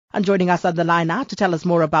And joining us on the line now to tell us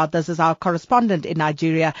more about this is our correspondent in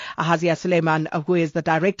Nigeria, Ahazia Suleiman, who is the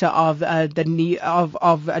director of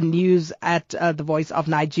news at the Voice of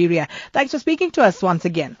Nigeria. Thanks for speaking to us once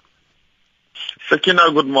again.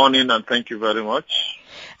 Sakina, good morning and thank you very much.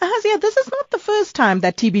 Ahazia, this is not the first time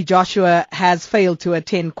that TB Joshua has failed to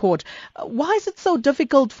attend court. Why is it so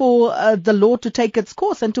difficult for the law to take its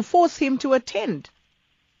course and to force him to attend?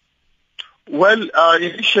 Well,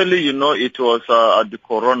 initially, it was at the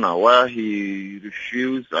corona where he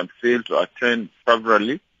refused and failed to attend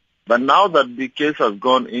severally. But now that the case has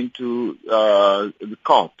gone into the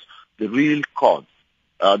court, the real court,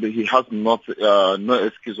 he has no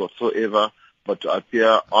excuse whatsoever but to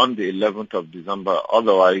appear on the 11th of December.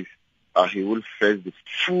 Otherwise, he will face the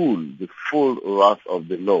full wrath of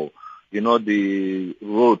the law. The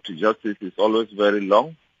road to justice is always very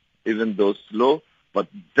long, even though slow. But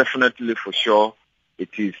definitely, for sure,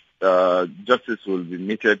 it is justice will be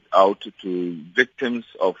meted out to victims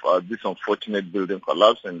of this unfortunate building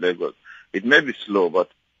collapse in Lagos. It may be slow, but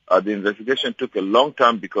the investigation took a long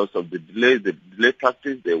time because of the delay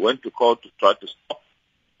tactics. They went to court to try to stop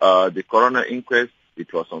the coroner inquest.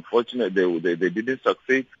 It was unfortunate. They didn't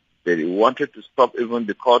succeed. They wanted to stop even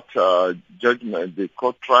the court judgment, the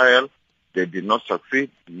court trial. They did not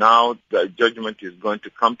succeed. Now the judgment is going to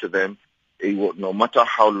come to them. No matter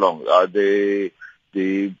how long. The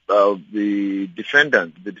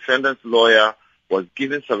defendant's lawyer was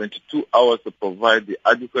given 72 hours to provide the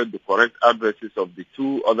correct addresses of the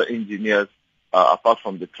two other engineers, apart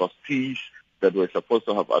from the trustees that were supposed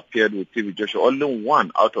to have appeared with TB Joshua. Only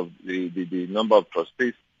one out of the number of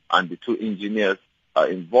trustees and the two engineers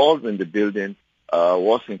involved in the building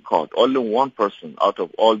was in court. Only one person out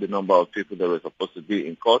of all the number of people that were supposed to be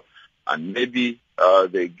in court. And maybe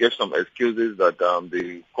they gave some excuses that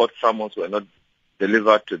the court summons were not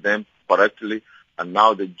delivered to them correctly. And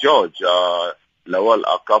now the judge, Lawal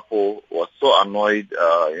Akapo, was so annoyed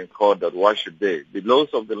in court that why should they? The laws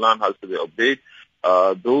of the land has to be obeyed.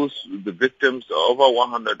 The victims, about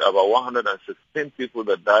 116 people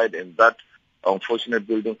that died in that unfortunate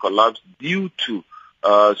building collapse due to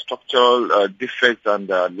structural defects and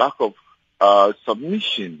lack of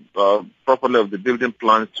submission properly of the building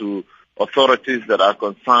plans to authorities that are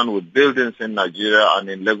concerned with buildings in Nigeria and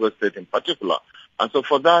in Lagos State in particular. And so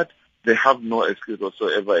for that, they have no excuse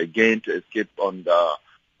whatsoever again to escape on the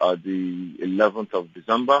 11th of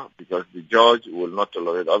December because the judge will not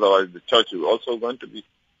tolerate. Otherwise, the church is also going to be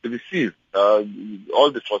seized.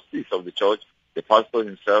 All the trustees of the church, the pastor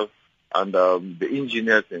himself, and the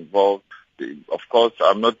engineers involved. Of course,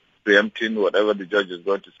 I'm not preempting whatever the judge is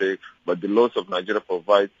going to say, but the laws of Nigeria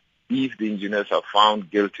provide if the engineers are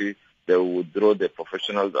found guilty, they will withdraw their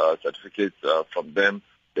professional certificates from them.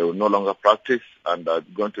 They will no longer practice and are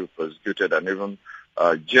going to be prosecuted and even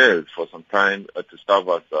jailed for some time to serve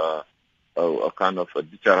as a kind of a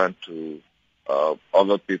deterrent to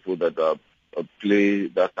other people that play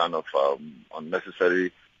that kind of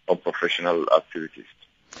unnecessary unprofessional activities.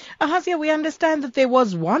 Ahazia, we understand that there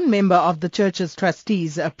was one member of the church's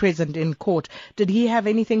trustees present in court. Did he have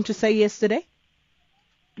anything to say yesterday?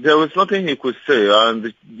 There was nothing he could say,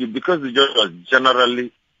 and because the judge was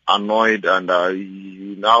generally annoyed, and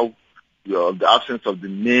now the absence of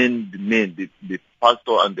the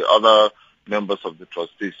pastor and the other members of the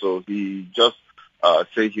trustees, so he just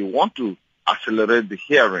said he wants to accelerate the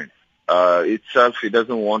hearing itself. He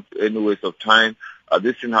doesn't want any waste of time.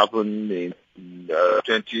 This thing happened in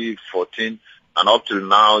 2014, and up till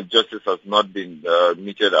now, justice has not been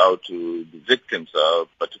meted out to the victims,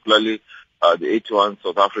 particularly the 81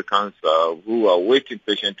 South Africans who are waiting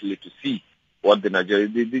patiently to see what the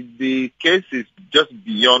Nigerian... The case is just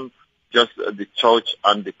beyond just the church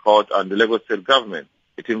and the court and the Lagos State government.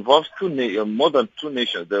 It involves more than two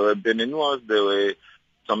nations. There were Beninese, there were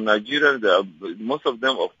some Nigerians, most of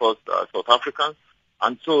them, of course, are South Africans.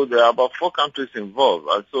 And so there are about 4 countries involved.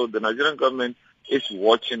 And so the Nigerian government is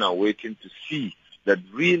watching and waiting to see that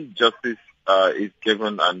real justice is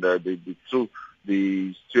given and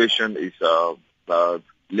the situation is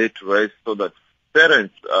laid to rest so that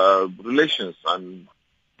parents, relations, and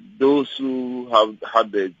those who have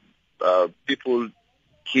had the people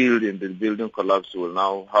killed in the building collapse will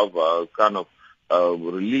now have a kind of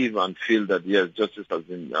relief and feel that, yes, justice has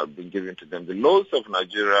been given to them. The laws of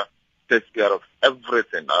Nigeria takes care of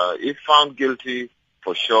everything. If found guilty,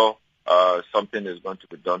 for sure, something is going to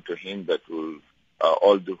be done to him that will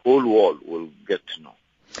the whole world will get to know.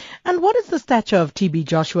 And what is the stature of TB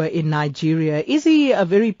Joshua in Nigeria? Is he a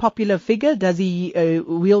very popular figure? Does he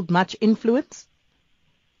wield much influence?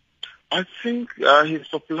 I think his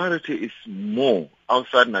popularity is more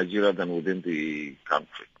outside Nigeria than within the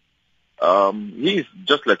country. He is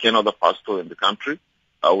just like any other pastor in the country.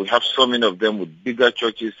 We have so many of them with bigger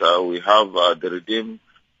churches. We have the Redeemed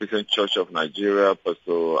Christian Church of Nigeria,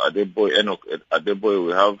 Pastor Adeboye, Enoch Adeboye.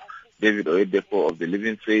 We have David Oyedepo of the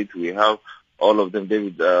Living Faith. We have all of them,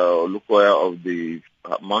 David Olukoya of the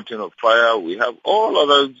Mountain of Fire. We have all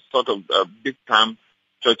other sort of big-time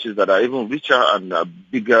churches that are even richer and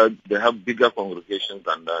bigger. They have bigger congregations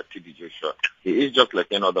than T.B. Joshua. He is just like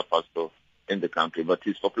any other pastor in the country, but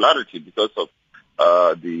his popularity, because of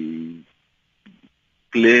the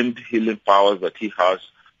claimed healing powers that he has,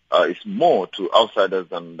 is more to outsiders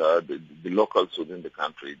than the locals within the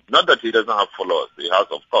country. Not that he doesn't have followers. He has,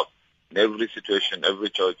 of course. In every situation, every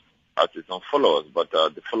church has its own followers, but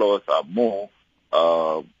the followers are more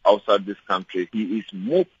outside this country. He is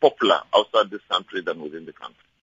more popular outside this country than within the country.